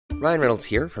Ryan Reynolds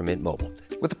here from Mint Mobile.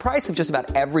 With the price of just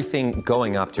about everything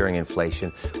going up during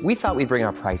inflation, we thought we'd bring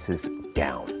our prices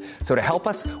down. So to help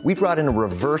us, we brought in a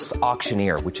reverse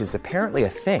auctioneer, which is apparently a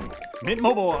thing. Mint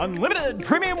Mobile Unlimited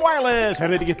Premium Wireless. How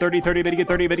to get 30, 30, bit to get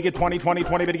 30, bit to get 20, 20,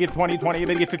 20, bit to get 20, 20,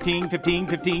 bit to get 15, 15,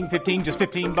 15, 15, just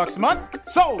 $15 a month?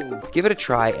 Sold! Give it a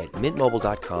try at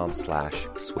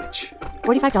mintmobile.com/switch.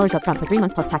 $45 up front for 3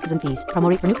 months plus taxes and fees. Promo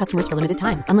rate for new customers for limited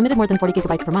time. Unlimited more than 40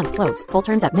 gigabytes per month. Slows full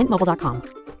terms at mintmobile.com.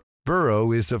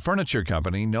 Burrow is a furniture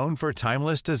company known for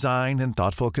timeless design and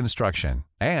thoughtful construction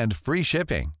and free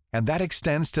shipping, and that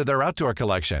extends to their outdoor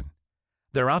collection.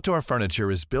 Their outdoor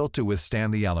furniture is built to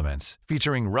withstand the elements,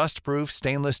 featuring rust-proof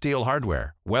stainless steel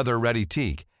hardware, weather-ready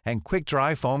teak, and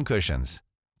quick-dry foam cushions.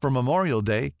 For Memorial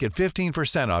Day, get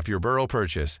 15% off your Burrow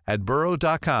purchase at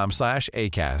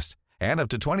burrow.com/acast, and up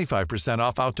to 25%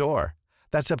 off outdoor.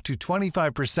 That's up to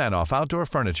 25% off outdoor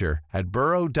furniture at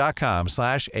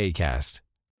burrow.com/acast.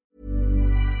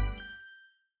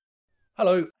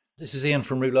 Hello, this is Ian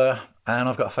from Rouleur, and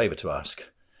I've got a favour to ask.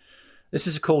 This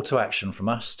is a call to action from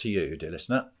us to you, dear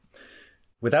listener.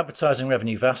 With advertising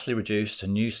revenue vastly reduced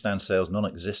and newsstand sales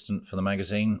non-existent for the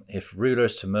magazine, if Rouleur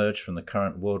is to emerge from the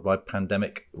current worldwide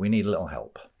pandemic, we need a little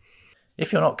help.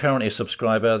 If you're not currently a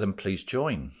subscriber, then please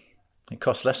join. It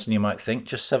costs less than you might think,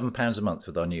 just £7 a month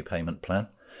with our new payment plan.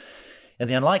 In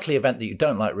the unlikely event that you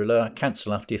don't like Rouleur,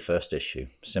 cancel after your first issue.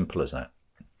 Simple as that.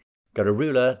 Go to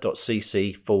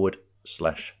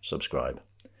rouleur.cc/subscribe.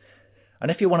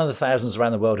 And if you're one of the thousands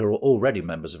around the world who are already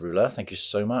members of Rouleur, thank you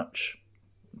so much.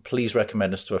 Please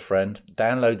recommend us to a friend,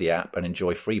 download the app and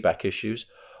enjoy free back issues,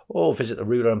 or visit the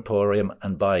Rouleur Emporium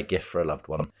and buy a gift for a loved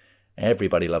one.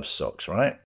 Everybody loves socks,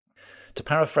 right? To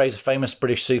paraphrase a famous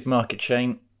British supermarket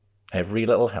chain, every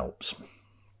little helps.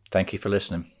 Thank you for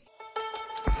listening.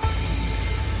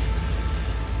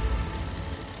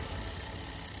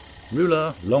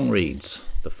 Rouleur Longreads,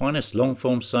 the finest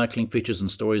long-form cycling features and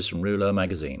stories from Rouleur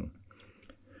magazine.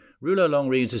 Rouleur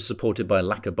Longreads is supported by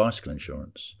Lacquer Bicycle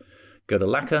Insurance. Go to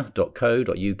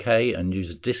lacquer.co.uk and use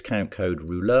the discount code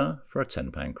ROULEUR for a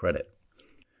 £10 credit.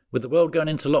 With the world going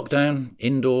into lockdown,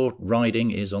 indoor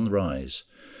riding is on the rise.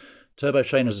 Turbo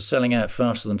trainers are selling out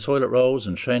faster than toilet rolls,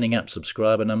 and training app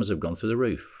subscriber numbers have gone through the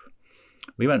roof.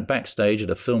 We went backstage at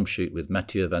a film shoot with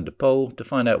Mathieu van der Poel to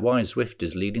find out why Zwift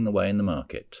is leading the way in the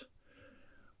market.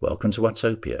 Welcome to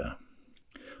Watopia.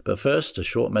 But first, a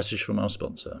short message from our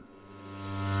sponsor.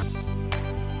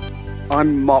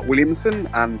 I'm Mark Williamson,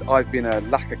 and I've been a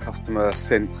Lacquer customer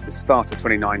since the start of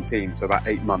 2019, so about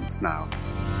 8 months now.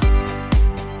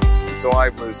 So I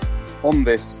was on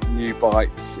this new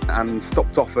bike and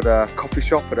stopped off at a coffee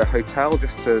shop at a hotel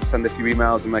just to send a few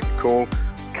emails and make a call.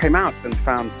 Came out and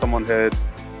found someone had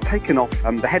taken off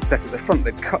the headset at the front.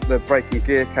 They'd cut the brake and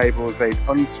gear cables, they'd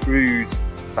unscrewed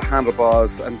the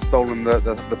handlebars and stolen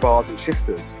the bars and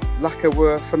shifters. Lacquer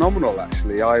were phenomenal,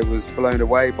 actually. I was blown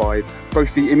away by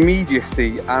both the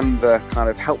immediacy and the kind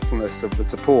of helpfulness of the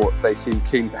support. They seemed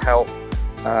keen to help,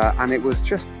 and it was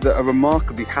just a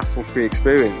remarkably hassle-free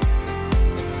experience.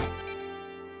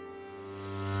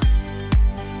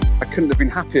 I couldn't have been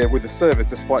happier with the service,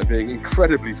 despite being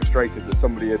incredibly frustrated that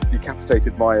somebody had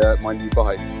decapitated my new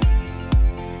bike.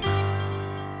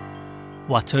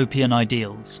 Watopian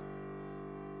Ideals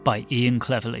by Ian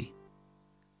Cleverly.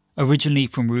 Originally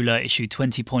from Rouleur issue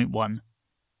 20.1.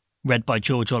 Read by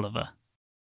George Oliver.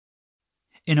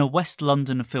 In a West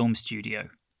London film studio,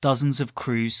 dozens of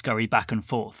crews scurry back and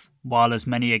forth, while as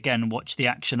many again watch the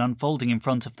action unfolding in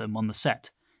front of them on the set.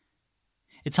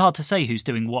 It's hard to say who's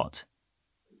doing what.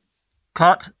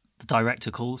 Cut, the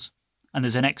director calls, and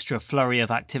there's an extra flurry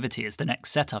of activity as the next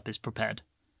setup is prepared.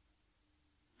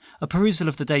 A perusal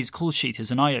of the day's call sheet is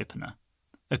an eye-opener,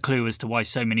 a clue as to why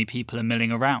so many people are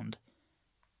milling around.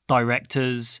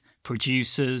 Directors,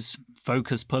 producers,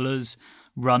 focus pullers,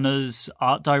 runners,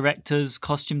 art directors,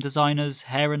 costume designers,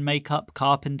 hair and makeup,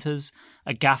 carpenters,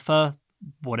 a gaffer,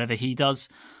 whatever he does,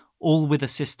 all with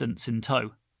assistants in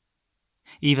tow.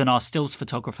 Even our stills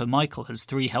photographer Michael has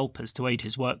 3 helpers to aid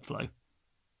his workflow.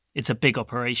 It's a big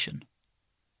operation.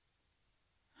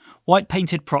 White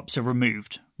painted props are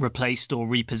removed, replaced or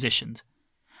repositioned.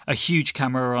 A huge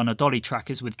camera on a dolly track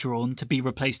is withdrawn to be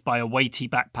replaced by a weighty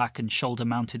backpack and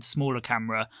shoulder-mounted smaller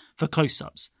camera for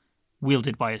close-ups,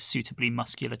 wielded by a suitably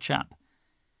muscular chap.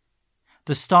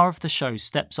 The star of the show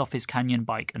steps off his Canyon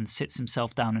bike and sits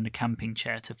himself down in a camping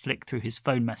chair to flick through his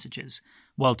phone messages,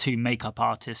 while 2 makeup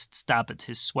artists dab at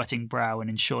his sweating brow and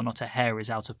ensure not a hair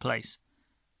is out of place.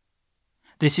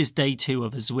 This is day 2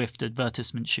 of a Zwift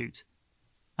advertisement shoot,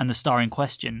 and the star in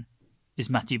question is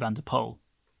Mathieu van der Poel.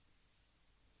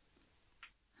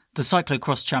 The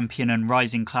cyclocross champion and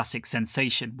rising classic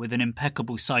sensation with an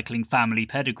impeccable cycling family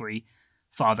pedigree,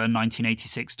 father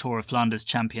 1986 Tour of Flanders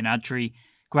champion Adri,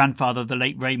 grandfather the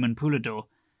late Raymond Poulador,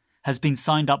 has been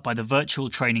signed up by the virtual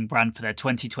training brand for their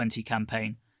 2020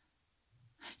 campaign.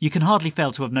 You can hardly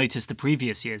fail to have noticed the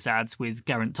previous year's ads with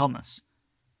Geraint Thomas.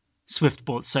 Zwift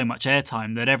bought so much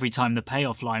airtime that every time the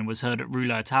payoff line was heard at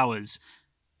Rouleur Towers,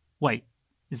 "Wait,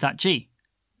 is that G?"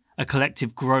 a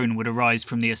collective groan would arise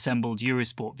from the assembled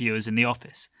Eurosport viewers in the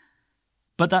office.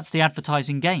 But that's the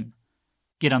advertising game.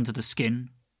 Get under the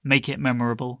skin, make it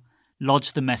memorable,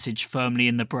 lodge the message firmly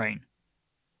in the brain.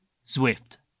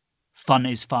 Zwift. Fun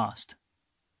is fast.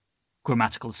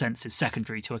 Grammatical sense is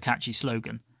secondary to a catchy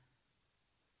slogan.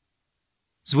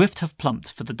 Zwift have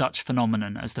plumped for the Dutch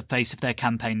phenomenon as the face of their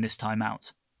campaign this time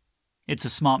out. It's a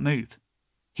smart move.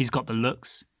 He's got the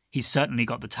looks, he's certainly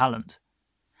got the talent.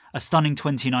 A stunning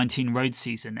 2019 road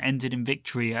season ended in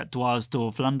victory at Dwars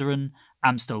door Vlaanderen,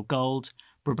 Amstel Gold,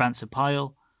 Brabantse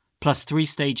Pijl, plus 3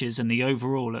 stages and the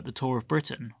overall at the Tour of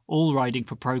Britain, all riding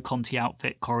for Pro Conti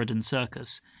outfit Corridon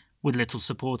Circus, with little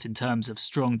support in terms of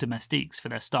strong domestiques for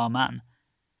their star man.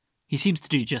 He seems to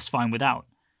do just fine without.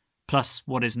 Plus,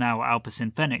 what is now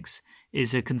Alpecin Fenix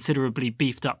is a considerably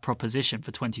beefed-up proposition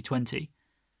for 2020.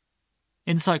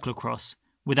 In cyclocross,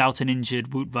 without an injured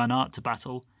Wout van Aert to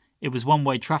battle, it was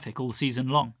one-way traffic all season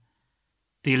long.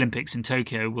 The Olympics in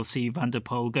Tokyo will see Van der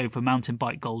Poel go for mountain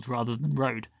bike gold rather than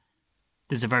road.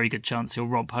 There's a very good chance he'll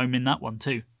romp home in that one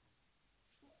too.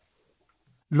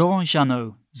 Laurent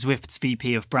Jeannot, Zwift's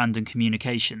VP of Brand and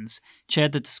Communications,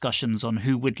 chaired the discussions on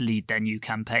who would lead their new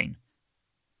campaign.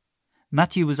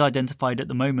 Matthew was identified at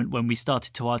the moment when we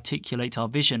started to articulate our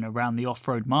vision around the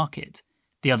off-road market,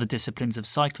 the other disciplines of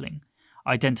cycling,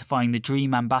 identifying the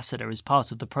Dream Ambassador as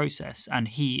part of the process, and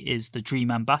he is the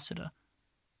Dream Ambassador.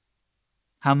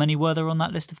 How many were there on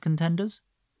that list of contenders?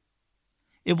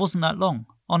 It wasn't that long,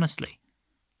 honestly.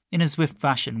 In a Zwift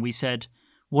fashion, we said,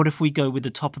 what if we go with the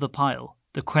top of the pile,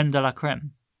 the creme de la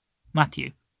creme?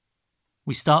 Matthew.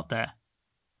 We start there.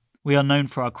 We are known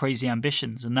for our crazy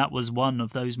ambitions, and that was one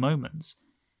of those moments.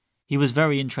 He was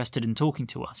very interested in talking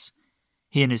to us.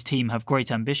 He and his team have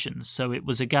great ambitions, so it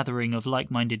was a gathering of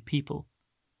like-minded people.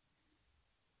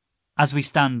 As we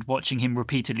stand watching him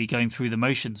repeatedly going through the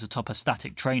motions atop a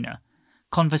static trainer,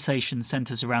 conversation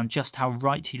centres around just how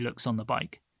right he looks on the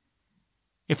bike.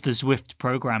 If the Zwift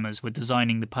programmers were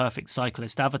designing the perfect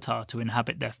cyclist avatar to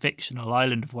inhabit their fictional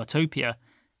island of Watopia,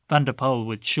 Van der Poel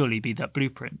would surely be that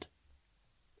blueprint.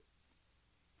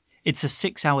 It's a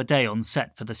 6-hour day on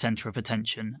set for the centre of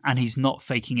attention, and he's not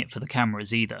faking it for the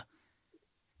cameras either.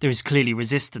 There is clearly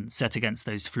resistance set against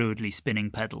those fluidly spinning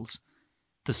pedals.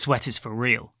 The sweat is for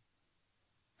real.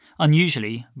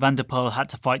 Unusually, Van der Poel had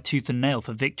to fight tooth and nail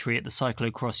for victory at the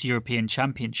Cyclocross European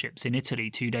Championships in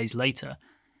Italy 2 days later,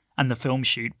 and the film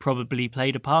shoot probably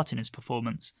played a part in his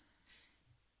performance.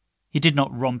 He did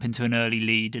not romp into an early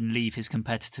lead and leave his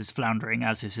competitors floundering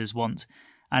as is his wont,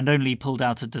 and only pulled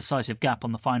out a decisive gap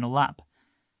on the final lap.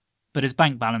 But his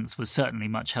bank balance was certainly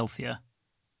much healthier.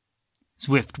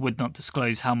 Zwift would not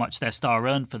disclose how much their star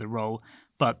earned for the role,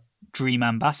 but dream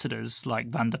ambassadors like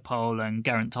Van der Poel and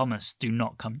Geraint Thomas do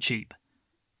not come cheap.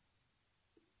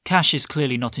 Cash is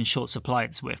clearly not in short supply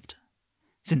at Zwift.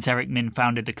 Since Eric Min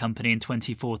founded the company in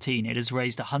 2014, it has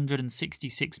raised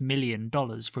 $166 million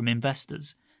from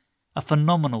investors, a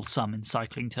phenomenal sum in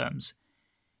cycling terms,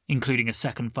 including a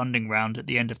second funding round at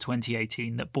the end of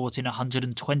 2018 that brought in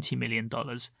 $120 million,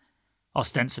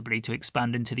 ostensibly to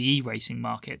expand into the e-racing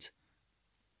market.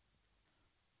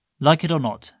 Like it or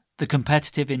not, the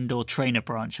competitive indoor trainer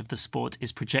branch of the sport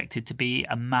is projected to be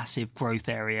a massive growth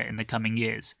area in the coming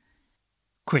years.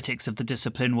 Critics of the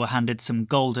discipline were handed some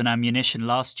golden ammunition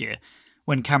last year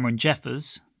when Cameron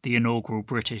Jeffers, the inaugural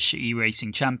British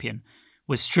e-racing champion,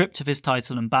 was stripped of his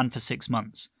title and banned for 6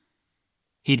 months.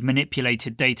 He'd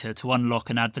manipulated data to unlock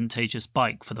an advantageous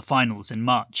bike for the finals in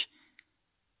March.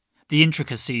 The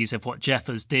intricacies of what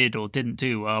Jeffers did or didn't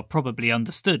do are probably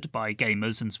understood by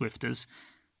gamers and Zwifters.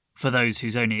 For those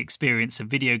whose only experience of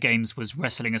video games was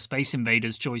wrestling a Space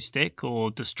Invaders joystick or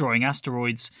destroying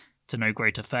asteroids, to no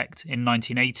great effect, in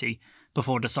 1980,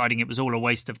 before deciding it was all a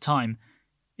waste of time,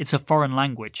 it's a foreign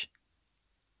language.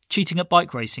 Cheating at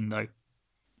bike racing, though.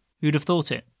 Who'd have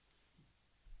thought it?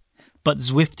 But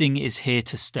Zwifting is here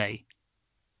to stay.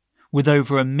 With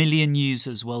over 1 million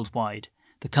users worldwide,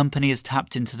 the company has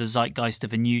tapped into the zeitgeist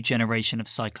of a new generation of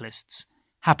cyclists,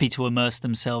 happy to immerse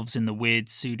themselves in the weird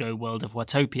pseudo-world of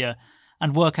Watopia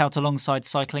and work out alongside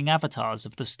cycling avatars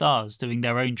of the stars doing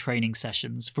their own training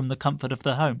sessions from the comfort of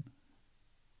their home.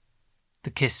 The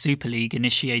KISS Super League,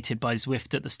 initiated by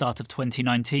Zwift at the start of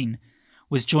 2019,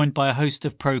 was joined by a host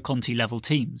of Pro Conti level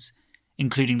teams,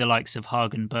 including the likes of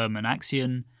Hagen Berman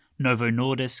Axion, Novo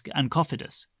Nordisk and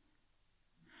Cofidis.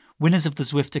 Winners of the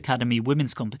Zwift Academy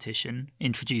women's competition,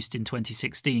 introduced in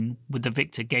 2016, with the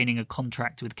victor gaining a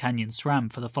contract with Canyon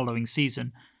SRAM for the following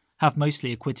season, have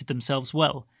mostly acquitted themselves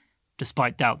well,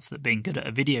 despite doubts that being good at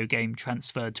a video game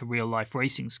transferred to real-life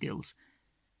racing skills.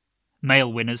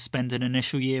 Male winners spend an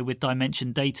initial year with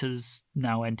Dimension Data's,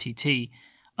 now NTT,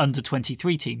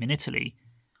 under-23 team in Italy,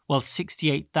 while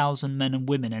 68,000 men and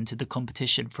women entered the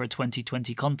competition for a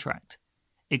 2020 contract.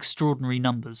 Extraordinary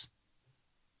numbers.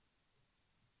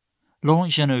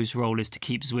 Laurent Jeannot's role is to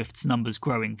keep Zwift's numbers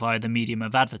growing via the medium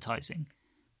of advertising.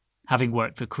 Having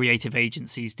worked for creative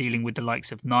agencies dealing with the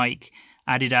likes of Nike,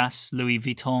 Adidas, Louis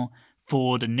Vuitton,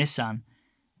 Ford and Nissan,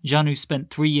 Jeannot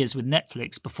spent 3 years with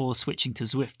Netflix before switching to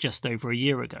Zwift just over a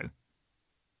year ago.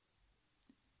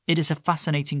 It is a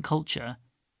fascinating culture.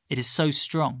 It is so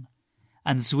strong.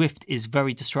 And Zwift is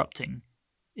very disrupting.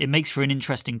 It makes for an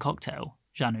interesting cocktail,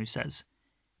 Jeannot says,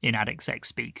 in AddictX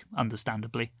speak,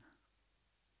 understandably.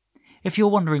 If you're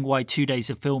wondering why 2 days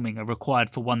of filming are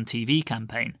required for one TV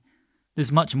campaign,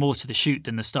 there's much more to the shoot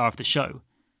than the star of the show.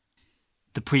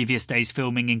 The previous day's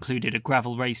filming included a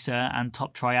gravel racer and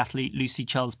top triathlete Lucy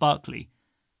Charles Barkley.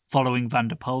 Following Van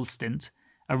der Poel's stint,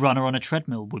 a runner on a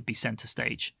treadmill would be centre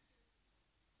stage.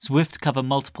 Zwift cover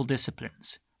multiple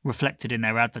disciplines, reflected in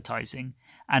their advertising,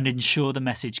 and ensure the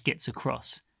message gets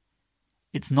across.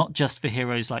 It's not just for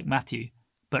heroes like Matthew,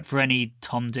 but for any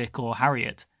Tom, Dick or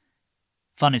Harriet.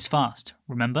 Fun is fast,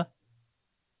 remember?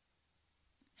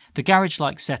 The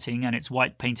garage-like setting and its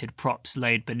white-painted props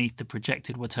laid beneath the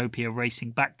projected Watopia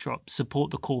racing backdrop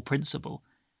support the core principle.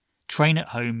 Train at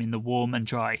home in the warm and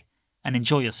dry, and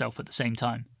enjoy yourself at the same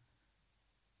time.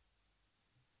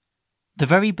 The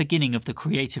very beginning of the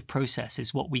creative process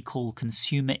is what we call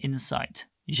consumer insight,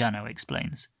 Jeannot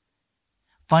explains.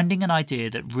 Finding an idea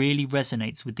that really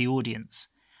resonates with the audience,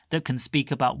 that can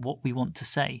speak about what we want to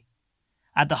say.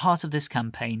 At the heart of this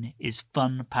campaign is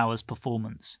fun powers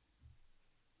performance.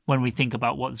 When we think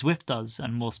about what Zwift does,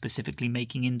 and more specifically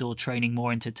making indoor training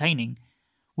more entertaining,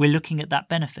 we're looking at that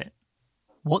benefit.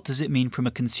 What does it mean from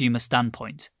a consumer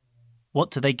standpoint?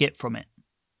 What do they get from it?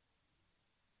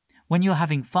 When you're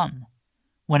having fun,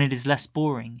 when it is less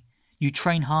boring, you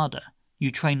train harder,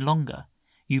 you train longer,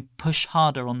 you push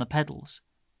harder on the pedals.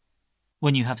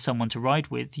 When you have someone to ride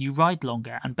with, you ride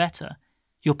longer and better,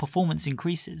 your performance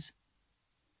increases.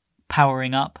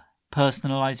 Powering up,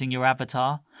 personalizing your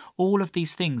avatar, all of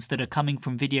these things that are coming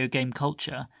from video game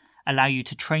culture allow you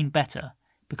to train better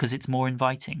because it's more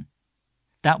inviting.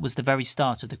 That was the very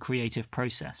start of the creative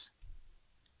process.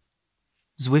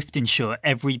 Zwift ensure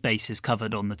every base is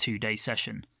covered on the 2-day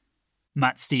session.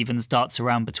 Matt Stevens darts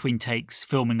around between takes,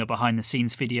 filming a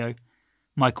behind-the-scenes video.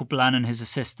 Michael Blann and his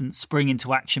assistants spring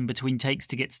into action between takes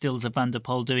to get stills of Van der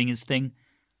Poel doing his thing.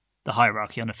 The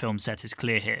hierarchy on a film set is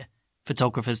clear here.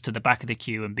 Photographers to the back of the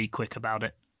queue and be quick about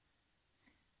it.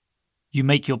 You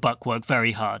make your buck work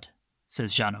very hard,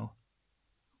 says Jeannot.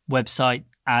 Website,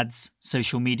 ads,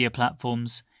 social media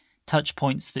platforms, touch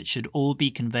points that should all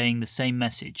be conveying the same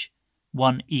message.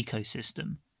 One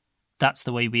ecosystem. That's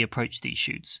the way we approach these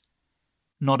shoots.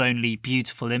 Not only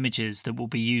beautiful images that will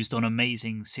be used on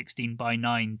amazing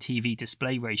 16:9 TV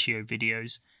display ratio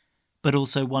videos, but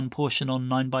also one portion on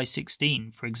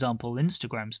 9:16, for example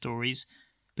Instagram stories,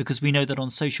 because we know that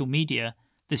on social media,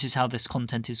 this is how this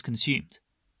content is consumed.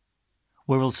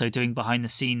 We're also doing behind the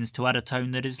scenes to add a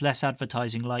tone that is less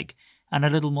advertising-like and a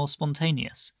little more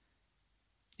spontaneous.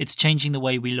 It's changing the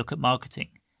way we look at marketing,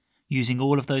 using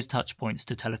all of those touch points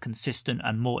to tell a consistent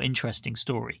and more interesting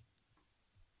story.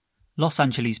 Los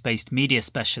Angeles-based media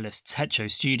specialists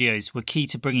Hetcho Studios were key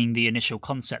to bringing the initial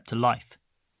concept to life.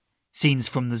 Scenes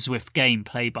from the Zwift game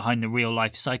play behind the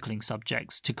real-life cycling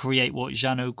subjects to create what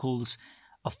Jeannot calls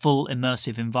a full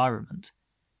immersive environment.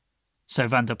 So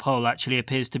Van der Poel actually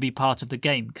appears to be part of the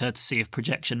game courtesy of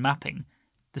projection mapping,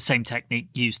 the same technique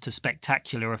used to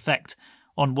spectacular effect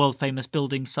on world-famous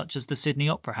buildings such as the Sydney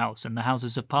Opera House and the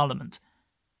Houses of Parliament.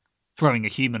 Throwing a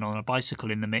human on a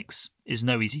bicycle in the mix is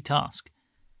no easy task.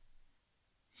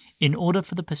 In order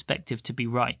for the perspective to be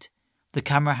right, the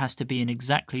camera has to be in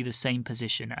exactly the same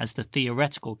position as the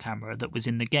theoretical camera that was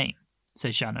in the game,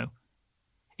 says Jeannot.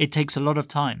 It takes a lot of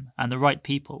time and the right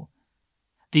people.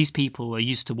 These people are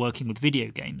used to working with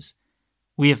video games.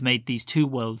 We have made these two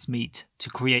worlds meet to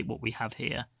create what we have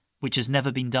here, which has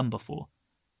never been done before.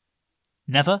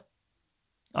 Never?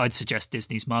 I'd suggest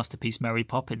Disney's masterpiece Mary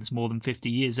Poppins more than 50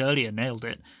 years earlier nailed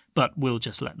it, but we'll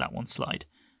just let that one slide.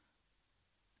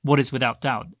 What is without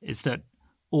doubt is that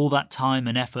all that time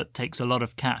and effort takes a lot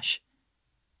of cash.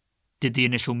 Did the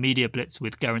initial media blitz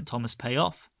with Geraint Thomas pay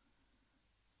off?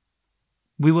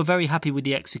 We were very happy with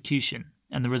the execution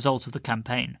and the result of the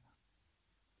campaign.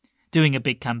 Doing a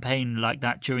big campaign like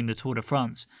that during the Tour de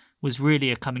France was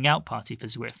really a coming out party for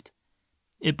Zwift.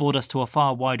 It brought us to a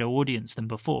far wider audience than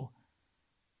before.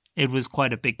 It was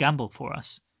quite a big gamble for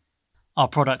us. Our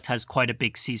product has quite a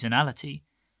big seasonality.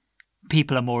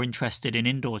 People are more interested in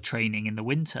indoor training in the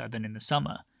winter than in the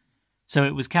summer, so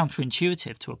it was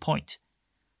counterintuitive to a point.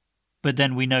 But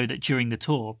then we know that during the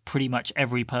tour, pretty much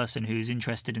every person who is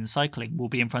interested in cycling will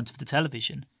be in front of the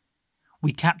television.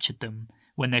 We captured them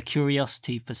when their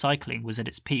curiosity for cycling was at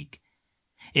its peak.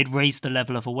 It raised the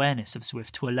level of awareness of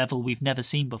Zwift to a level we've never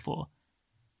seen before.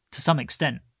 To some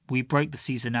extent, we broke the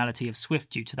seasonality of Zwift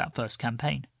due to that first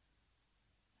campaign.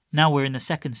 Now we're in the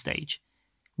second stage.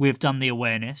 We have done the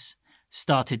awareness,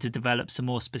 started to develop some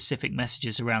more specific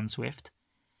messages around Zwift.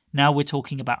 Now we're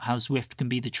talking about how Zwift can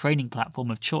be the training platform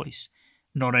of choice,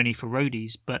 not only for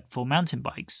roadies, but for mountain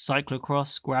bikes,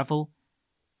 cyclocross, gravel.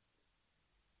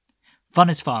 Fun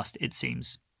is fast, it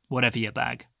seems, whatever your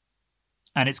bag.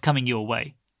 And it's coming your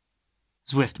way.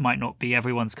 Zwift might not be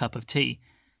everyone's cup of tea,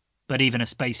 but even a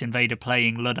Space Invader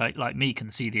playing Luddite like me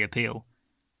can see the appeal.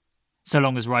 So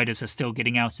long as riders are still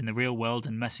getting out in the real world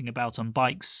and messing about on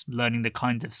bikes, learning the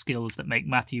kind of skills that make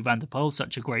Mathieu van der Poel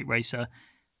such a great racer,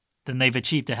 then they've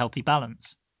achieved a healthy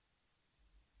balance.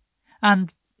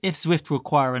 And if Zwift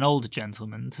require an older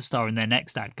gentleman to star in their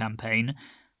next ad campaign,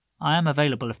 I am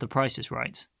available if the price is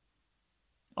right.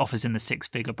 Offers in the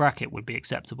 6-figure bracket would be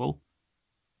acceptable.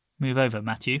 Move over,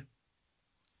 Matthew.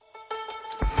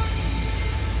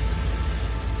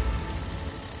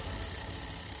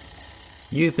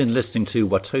 You've been listening to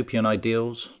Watopian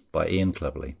Ideals by Ian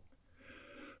Cleverly.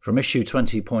 From issue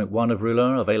 20.1 of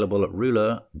Rouleur, available at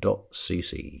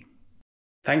rouleur.cc.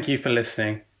 Thank you for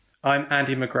listening. I'm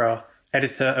Andy McGrath,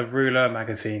 editor of Rouleur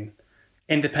magazine.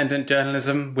 Independent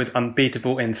journalism with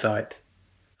unbeatable insight.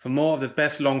 For more of the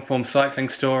best long-form cycling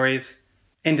stories,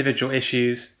 individual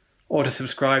issues, or to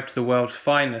subscribe to the world's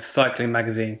finest cycling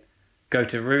magazine, go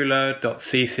to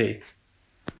rouleur.cc.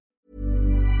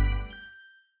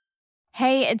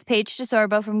 Hey, it's Paige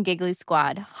DeSorbo from Giggly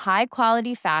Squad. High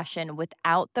quality fashion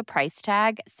without the price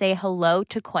tag. Say hello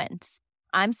to Quince.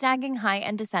 I'm snagging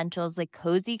high-end essentials like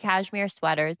cozy cashmere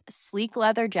sweaters, sleek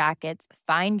leather jackets,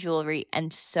 fine jewelry,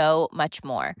 and so much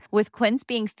more. With Quince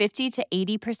being 50 to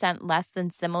 80% less than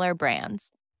similar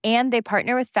brands. And they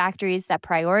partner with factories that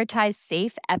prioritize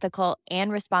safe, ethical,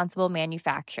 and responsible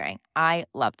manufacturing. I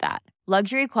love that.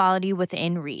 Luxury quality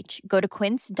within reach. Go to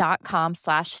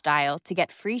quince.com/style to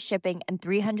get free shipping and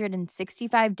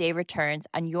 365-day returns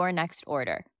on your next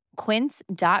order.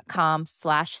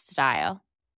 Quince.com/style.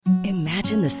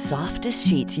 Imagine the softest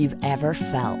sheets you've ever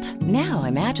felt. Now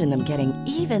imagine them getting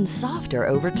even softer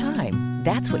over time.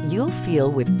 That's what you'll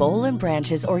feel with Boll &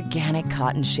 Branch's organic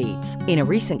cotton sheets. In a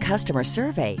recent customer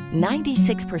survey,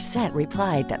 96%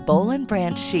 replied that Boll &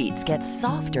 Branch sheets get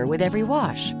softer with every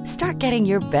wash. Start getting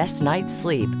your best night's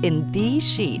sleep in these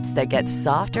sheets that get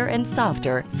softer and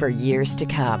softer for years to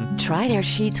come. Try their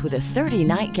sheets with a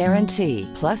 30-night guarantee.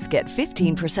 Plus, get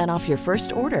 15% off your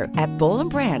first order at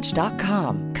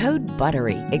bollandbranch.com. Code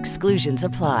BUTTERY. Exclusions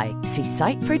apply. See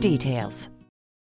site for details.